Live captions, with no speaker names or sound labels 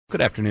Good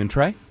afternoon,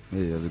 Trey.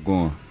 Hey, how's it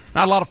going?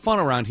 Not a lot of fun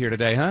around here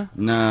today, huh?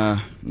 Nah,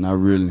 not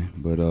really.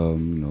 But,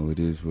 it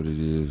is what it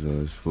is.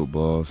 It's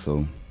football,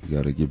 so you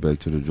got to get back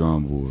to the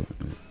drawing board.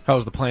 How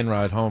was the plane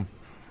ride home?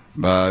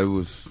 It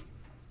was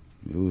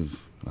an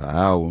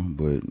hour,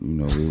 but,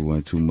 it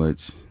wasn't too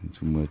much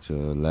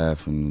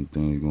laughing and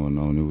things going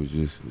on. It was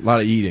just a lot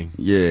of eating.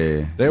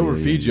 Yeah. They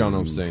overfeed you on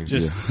those things.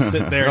 Just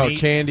sit there and eat.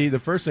 Candy. The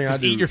first thing I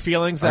do. Eat your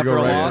feelings after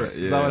a loss?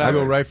 Is that what I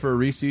happens? go right for a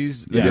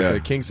Reese's, Yeah. the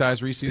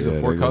king-size Reese's of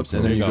 4 cups,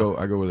 and then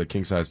I go with a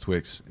king-size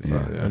Twix.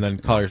 And then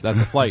call that's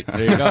a flight.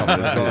 There you go.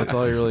 That's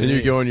all you really need. And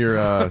you go in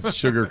your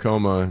sugar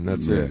coma, and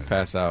that's it.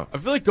 Pass out. I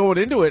feel like going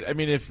into it, I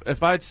mean,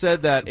 if I'd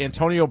said that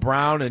Antonio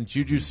Brown and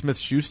Juju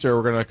Smith-Schuster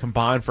were going to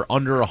combine for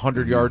under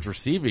 100 yards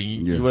receiving,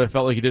 you would have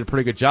felt like you did a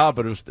pretty good job,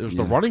 but it was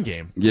the running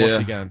game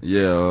once again.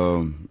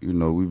 Yeah,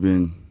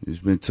 it's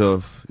been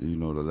tough,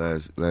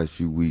 the last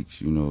few weeks,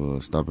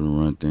 stopping to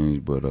run things,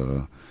 but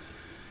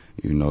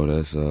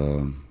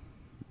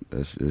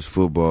that's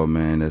football,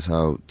 man. That's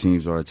how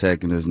teams are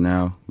attacking us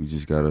now. We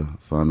just gotta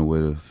find a way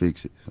to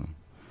fix it. So.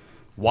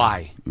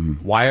 Why?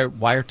 Mm-hmm.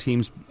 Why are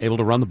teams able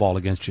to run the ball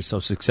against you so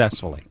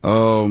successfully?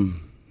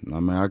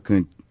 I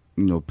couldn't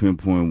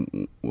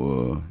pinpoint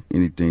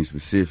anything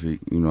specific.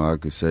 I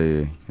could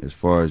say as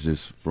far as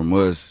just from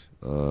us,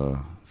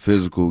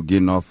 physical,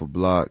 getting off of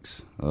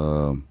blocks,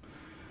 that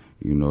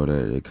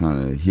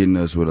kind of hitting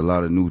us with a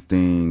lot of new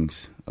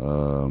things,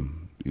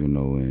 and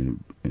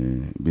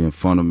being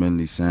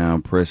fundamentally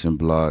sound, pressing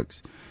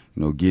blocks,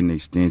 getting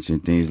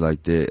extension, things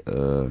like that,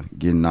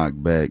 getting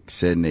knocked back,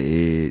 setting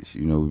the edge.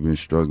 We've been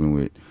struggling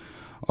with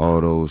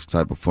all those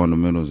type of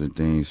fundamentals and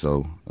things.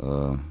 So,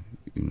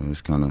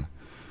 it's kind of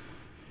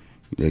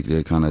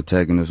they're kind of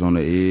attacking us on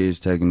the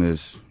edge, taking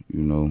us,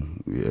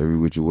 every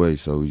which way.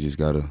 So we just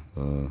gotta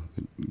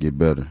get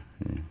better.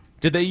 Yeah.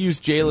 Did they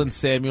use Jalen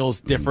Samuels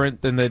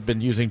different than they'd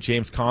been using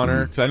James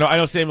Conner? Because I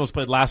know Samuels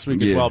played last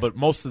week as well, but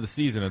most of the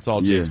season it's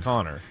all James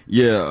Conner.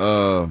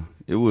 Yeah,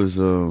 it was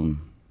a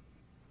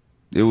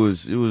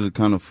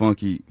kind of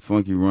funky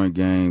run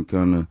game,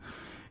 kind of.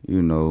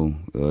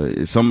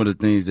 Some of the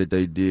things that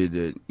they did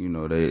that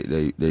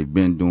they've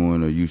been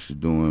doing or used to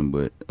doing,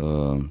 but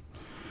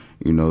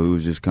it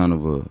was just kind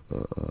of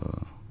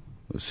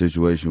a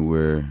situation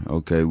where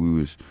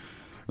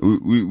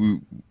we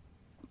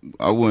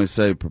I wouldn't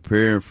say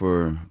preparing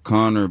for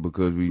Conner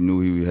because we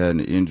knew he had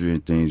an injury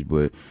and things,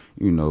 but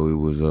it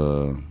was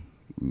so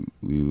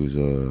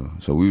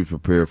we was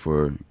prepared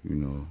for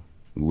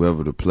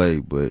whoever to play,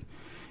 but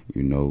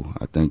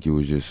I think it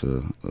was just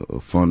a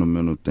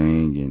fundamental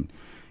thing,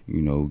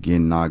 and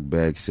getting knocked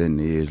back, setting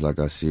the edge, like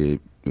I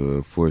said,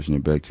 forcing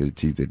it back to the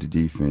teeth of the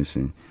defense,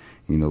 and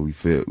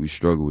we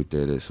struggled with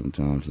that at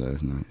sometimes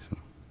last night. So.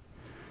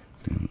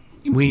 Yeah.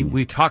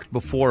 We talked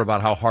before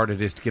about how hard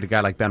it is to get a guy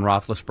like Ben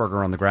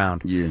Roethlisberger on the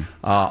ground. Yeah.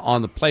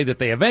 On the play that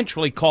they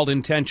eventually called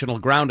intentional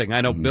grounding,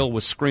 I know Bill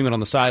was screaming on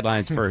the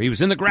sidelines for he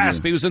was in the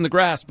grasp, he was in the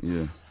grasp.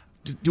 Yeah.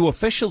 Do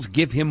officials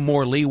give him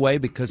more leeway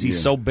because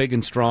he's so big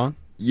and strong?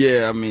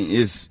 Yeah, I mean,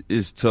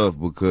 it's tough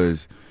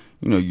because,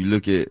 you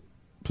look at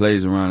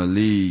plays around the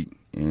league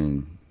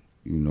and,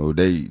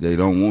 they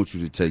don't want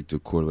you to take the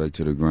quarterback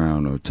to the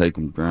ground or take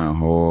him ground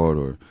hard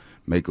or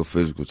make a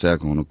physical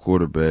tackle on the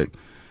quarterback.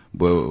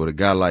 But with a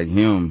guy like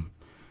him,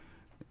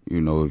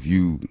 if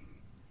you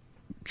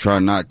try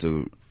not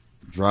to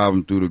drive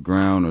him through the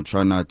ground or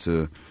try not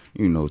to,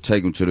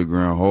 take him to the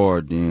ground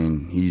hard,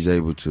 then he's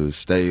able to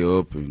stay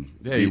up and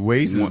he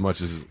weighs as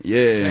much as the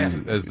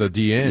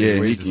DN. Yeah,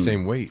 he weighs the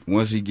same weight.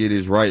 Once he get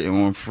his right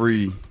arm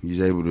free, he's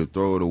able to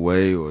throw it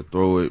away or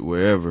throw it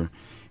wherever,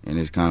 and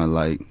it's kind of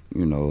like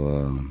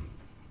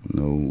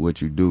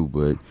what you do,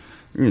 but.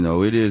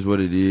 It is what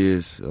it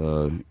is.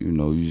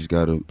 You just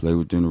got to play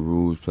within the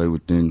rules, play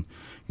within,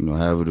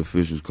 however the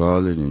officials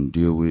call it, and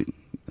deal with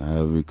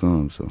however it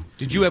comes. So,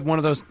 did you have one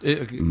of those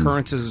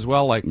occurrences as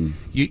well? Like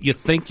you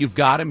think you've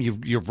got him,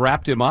 you've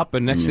wrapped him up,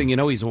 and next thing you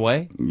know, he's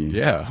away.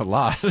 Yeah, a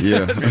lot.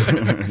 Yeah,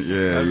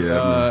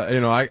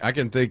 yeah. I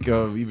can think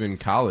of even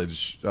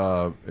college.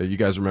 You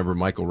guys remember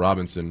Michael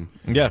Robinson?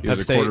 Yeah, he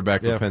was a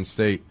quarterback for Penn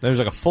State. There was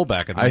like a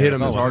fullback. I hit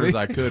him as hard as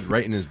I could,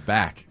 right in his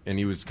back, and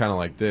he was kind of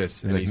like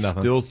this, and he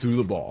still threw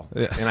the ball.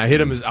 Yeah. And I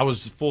hit him I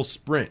was full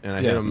sprint, and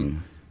I hit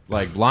him.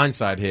 Like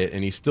blindside hit,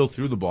 and he still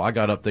threw the ball. I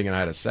got up thinking I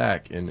had a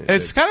sack, and I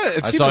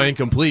saw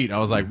incomplete. I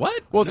was like,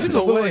 "What?" Well, it seems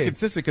a little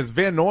inconsistent because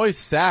Van Noy's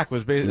sack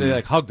was basically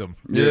they hugged him.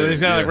 Yeah,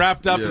 he's kind of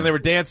wrapped up, and they were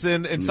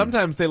dancing. And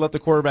sometimes they let the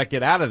quarterback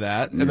get out of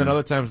that, and then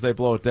other times they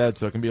blow it dead,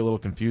 so it can be a little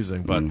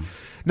confusing. But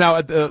now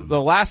at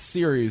the last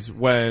series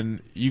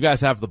when you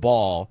guys have the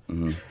ball,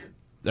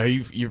 are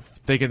you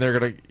thinking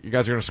you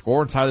guys are gonna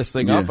score and tie this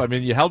thing up? I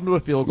mean, you held them to a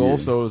field goal,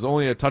 so it was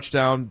only a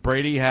touchdown.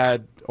 Brady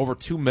had over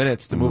 2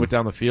 minutes to move it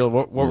down the field.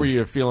 What were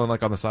you feeling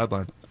like on the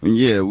sideline?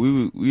 Yeah,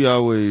 we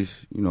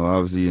always,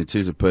 obviously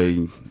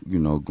anticipating,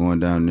 going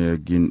down there,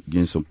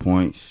 getting some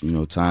points,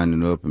 tying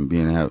it up and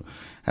being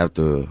have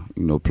to,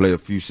 play a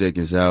few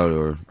seconds out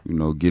or,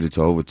 get it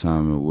to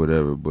overtime or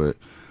whatever. But,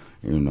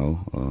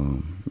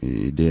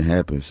 it didn't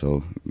happen.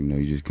 So,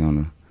 you just kind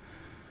of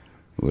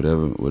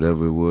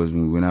whatever it was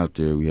when we went out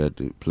there, we had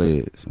to play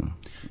it. So.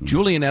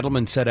 Julian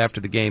Edelman said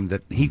after the game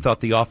that he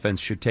thought the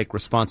offense should take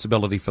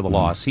responsibility for the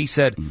loss. He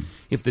said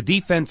if the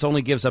defense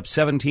only gives up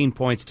 17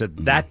 points to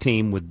that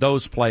team with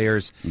those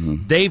players,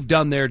 they've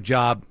done their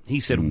job. He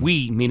said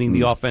we, meaning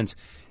the offense,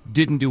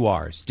 didn't do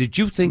ours. Did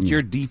you think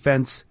your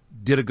defense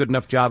did a good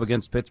enough job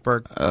against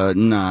Pittsburgh?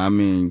 Nah, I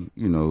mean,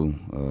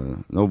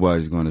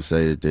 nobody's going to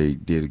say that they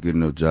did a good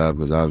enough job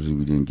because obviously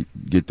we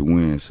didn't get the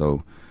win.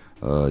 So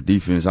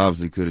defense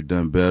obviously could have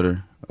done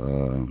better,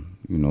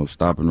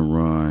 stopping the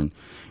run.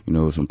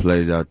 Some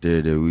plays out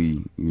there that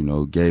we,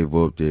 gave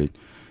up that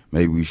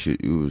maybe we should.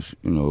 It was,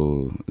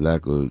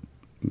 lack of,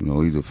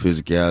 either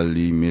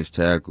physicality, missed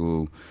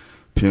tackle,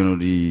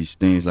 penalties,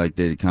 things like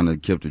that. It kind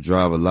of kept the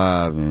drive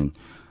alive, and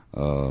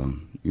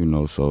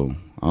so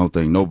I don't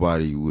think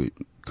nobody would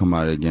come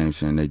out of the game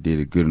saying they did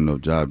a good enough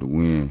job to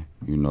win.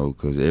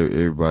 Because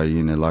everybody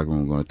in that locker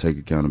room going to take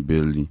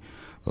accountability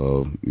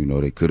of,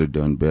 they could have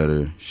done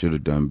better, should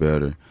have done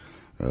better,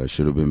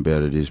 should have been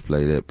better this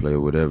play, that play, or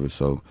whatever.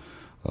 So.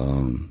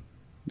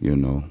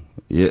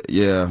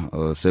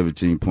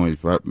 17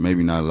 points,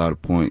 maybe not a lot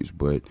of points,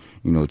 but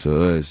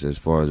to us, as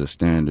far as a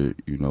standard,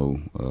 we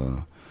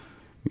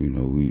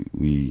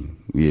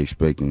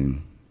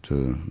expecting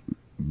to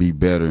be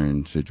better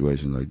in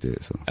situations like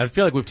that. So I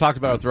feel like we've talked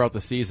about it throughout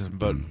the season,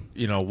 but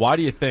why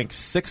do you think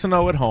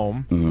 6-0 at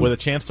home with a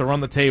chance to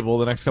run the table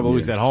the next couple of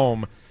weeks at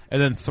home,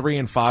 and then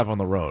 3-5 on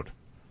the road?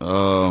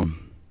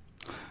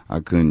 I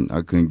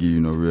couldn't give you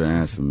no real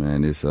answer,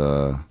 man.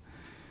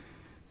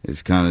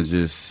 It's kind of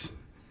just,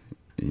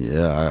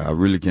 I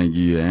really can't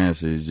give you an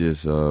answer. It's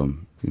just,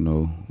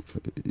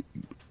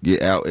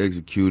 get out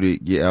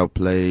executed, get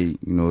outplayed.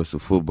 It's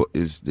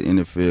it's the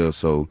NFL,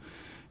 so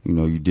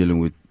you're dealing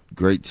with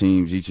great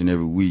teams each and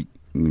every week.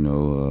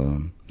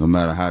 No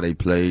matter how they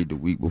played the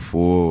week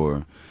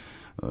before,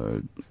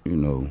 or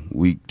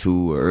week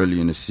 2 or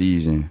early in the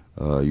season,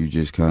 you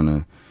just kind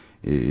of.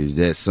 It's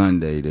that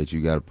Sunday that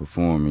you got to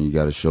perform and you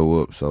got to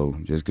show up. So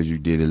just because you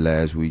did it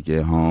last week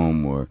at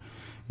home or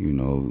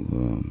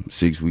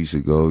 6 weeks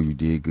ago, you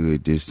did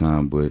good this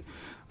time, but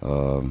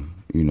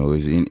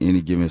it's in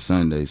any given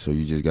Sunday, so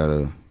you just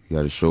gotta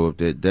show up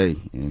that day,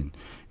 and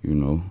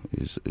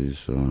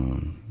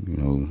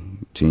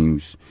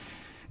teams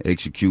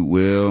execute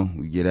well,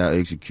 we get out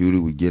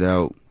executed, we get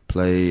out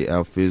played,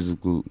 out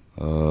physical,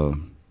 all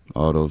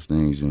those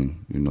things,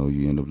 and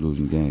you end up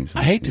losing games.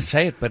 I hate to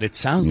say it, but it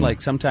sounds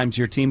like sometimes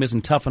your team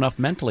isn't tough enough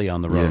mentally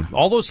on the road.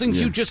 All those things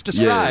you just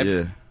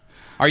described.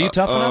 Are you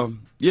tough enough?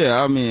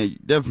 Yeah, I mean,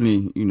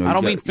 definitely, I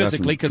don't mean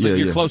physically because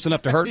you're close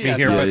enough to hurt me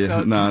here.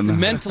 But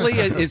mentally,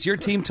 is your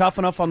team tough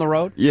enough on the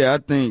road? Yeah, I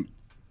think,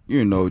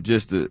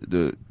 just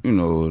the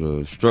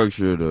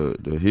structure,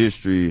 the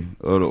history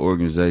of the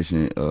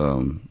organization,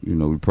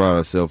 we pride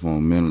ourselves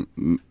on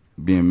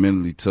being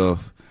mentally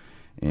tough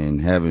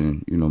and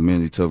having,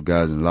 mentally tough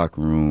guys in the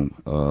locker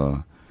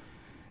room.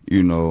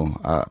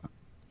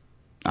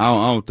 I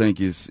don't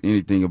think it's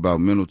anything about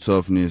mental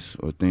toughness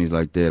or things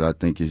like that. I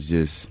think it's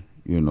just,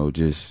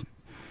 just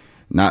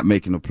not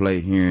making a play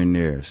here and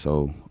there.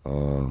 So,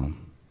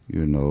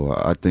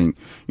 I think,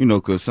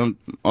 because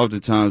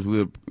oftentimes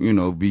we'll,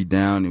 be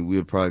down and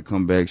we'll probably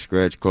come back,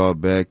 scratch, claw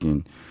back,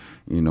 and,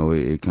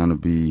 it kind of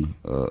be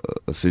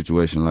a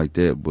situation like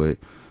that. But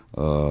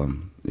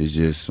it's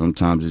just,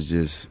 sometimes it's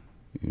just,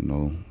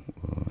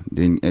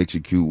 didn't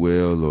execute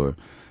well or,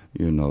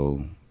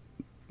 didn't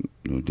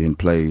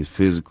play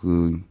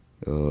physically,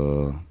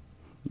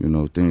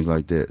 things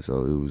like that.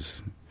 So it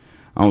was,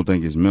 I don't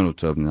think it's mental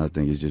toughness. I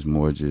think it's just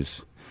more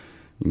just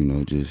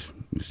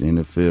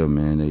NFL,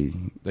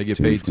 man. They get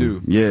paid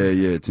too.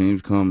 Yeah.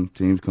 Teams come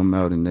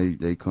out and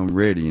they come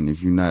ready. And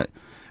if you're not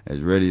as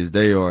ready as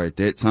they are at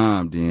that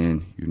time,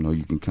 then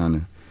you can kind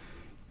of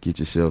get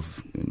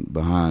yourself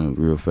behind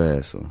real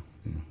fast. So.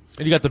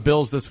 And you got the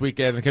Bills this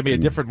weekend. It can be a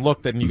different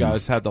look than you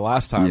guys had the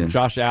last time.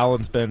 Josh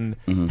Allen's been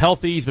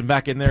healthy. He's been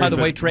back in there. By the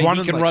way, Trey,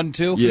 he can run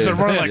too. He's been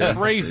running like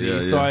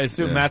crazy. So I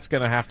assume that's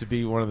going to have to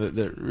be one of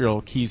the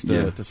real keys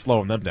to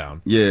slowing them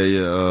down.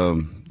 Yeah.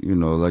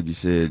 Like you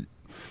said,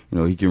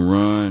 he can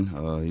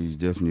run. He's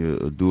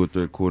definitely a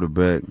dual-threat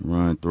quarterback,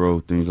 run, throw,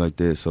 things like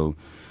that. So,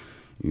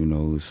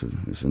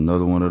 it's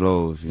another one of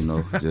those.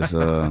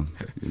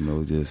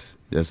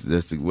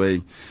 That's the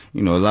way. A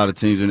lot of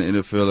teams in the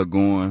NFL are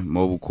going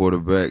mobile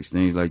quarterbacks,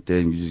 things like that,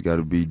 and you just got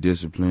to be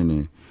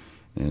disciplined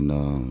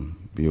and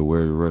be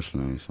aware of the rush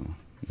lane. So,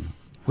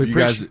 you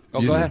guys,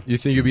 go ahead. You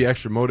think you'll be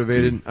extra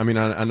motivated? I mean,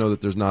 I know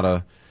that there's not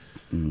a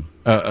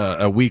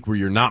week where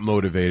you're not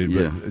motivated,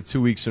 but 2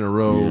 weeks in a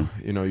row,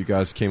 you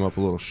guys came up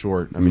a little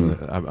short. I mean,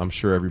 I'm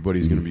sure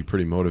everybody's going to be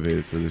pretty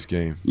motivated for this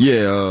game.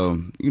 Yeah,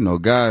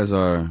 guys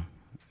are,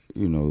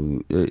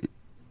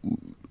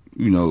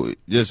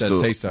 just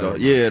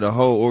the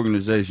whole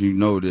organization.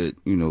 That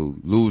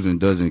losing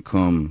doesn't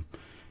come,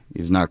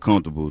 it's not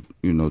comfortable,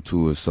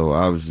 to us. So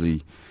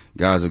obviously,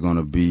 guys are going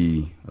to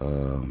be,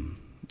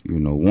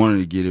 wanting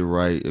to get it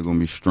right. They're going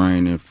to be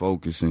straining,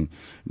 focusing,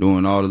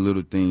 doing all the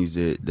little things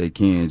that they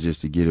can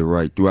just to get it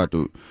right throughout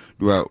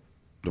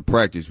the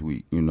practice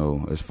week. You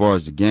know, as far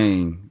as the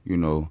game, you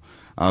know,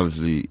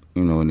 obviously,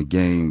 you know, in the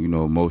game, you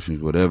know, emotions,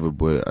 whatever.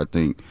 But I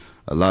think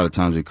a lot of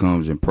times it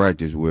comes in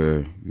practice where,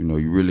 you know,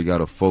 you really got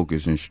to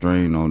focus and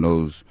strain on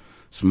those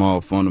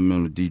small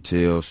fundamental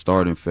details,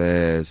 starting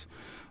fast,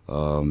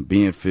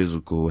 being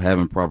physical,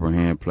 having proper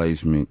hand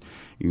placement,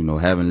 you know,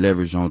 having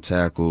leverage on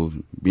tackles,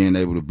 being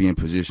able to be in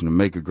position to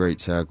make a great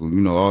tackle,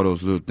 you know, all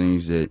those little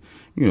things that,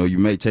 you know, you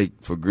may take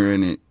for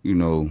granted, you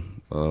know,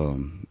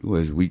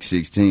 week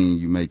 16,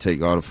 you may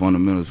take all the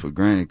fundamentals for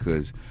granted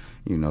because,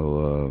 you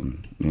know,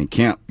 in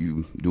camp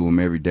you do them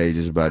every day,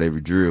 just about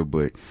every drill,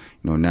 but,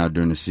 you know, now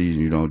during the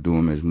season you don't do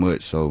them as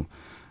much. So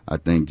I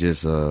think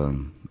just,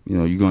 you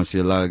know, you're going to see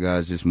a lot of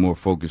guys just more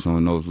focused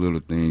on those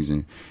little things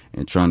and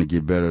trying to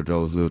get better at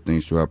those little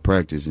things throughout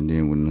practice. And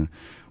then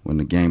when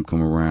the game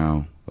come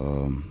around,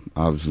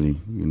 obviously,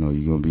 you know,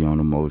 you're going to be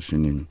on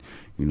emotion and,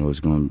 you know, it's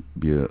going to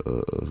be a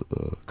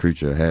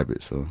creature of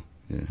habit. So,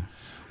 yeah.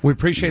 We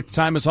appreciate the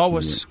time as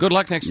always. Yeah. Good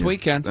luck next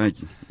weekend.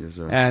 Thank you. Yes,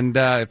 sir. And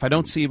if I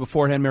don't see you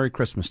beforehand, Merry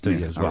Christmas to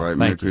you as well. All right,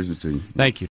 Merry Christmas to you. Thank you.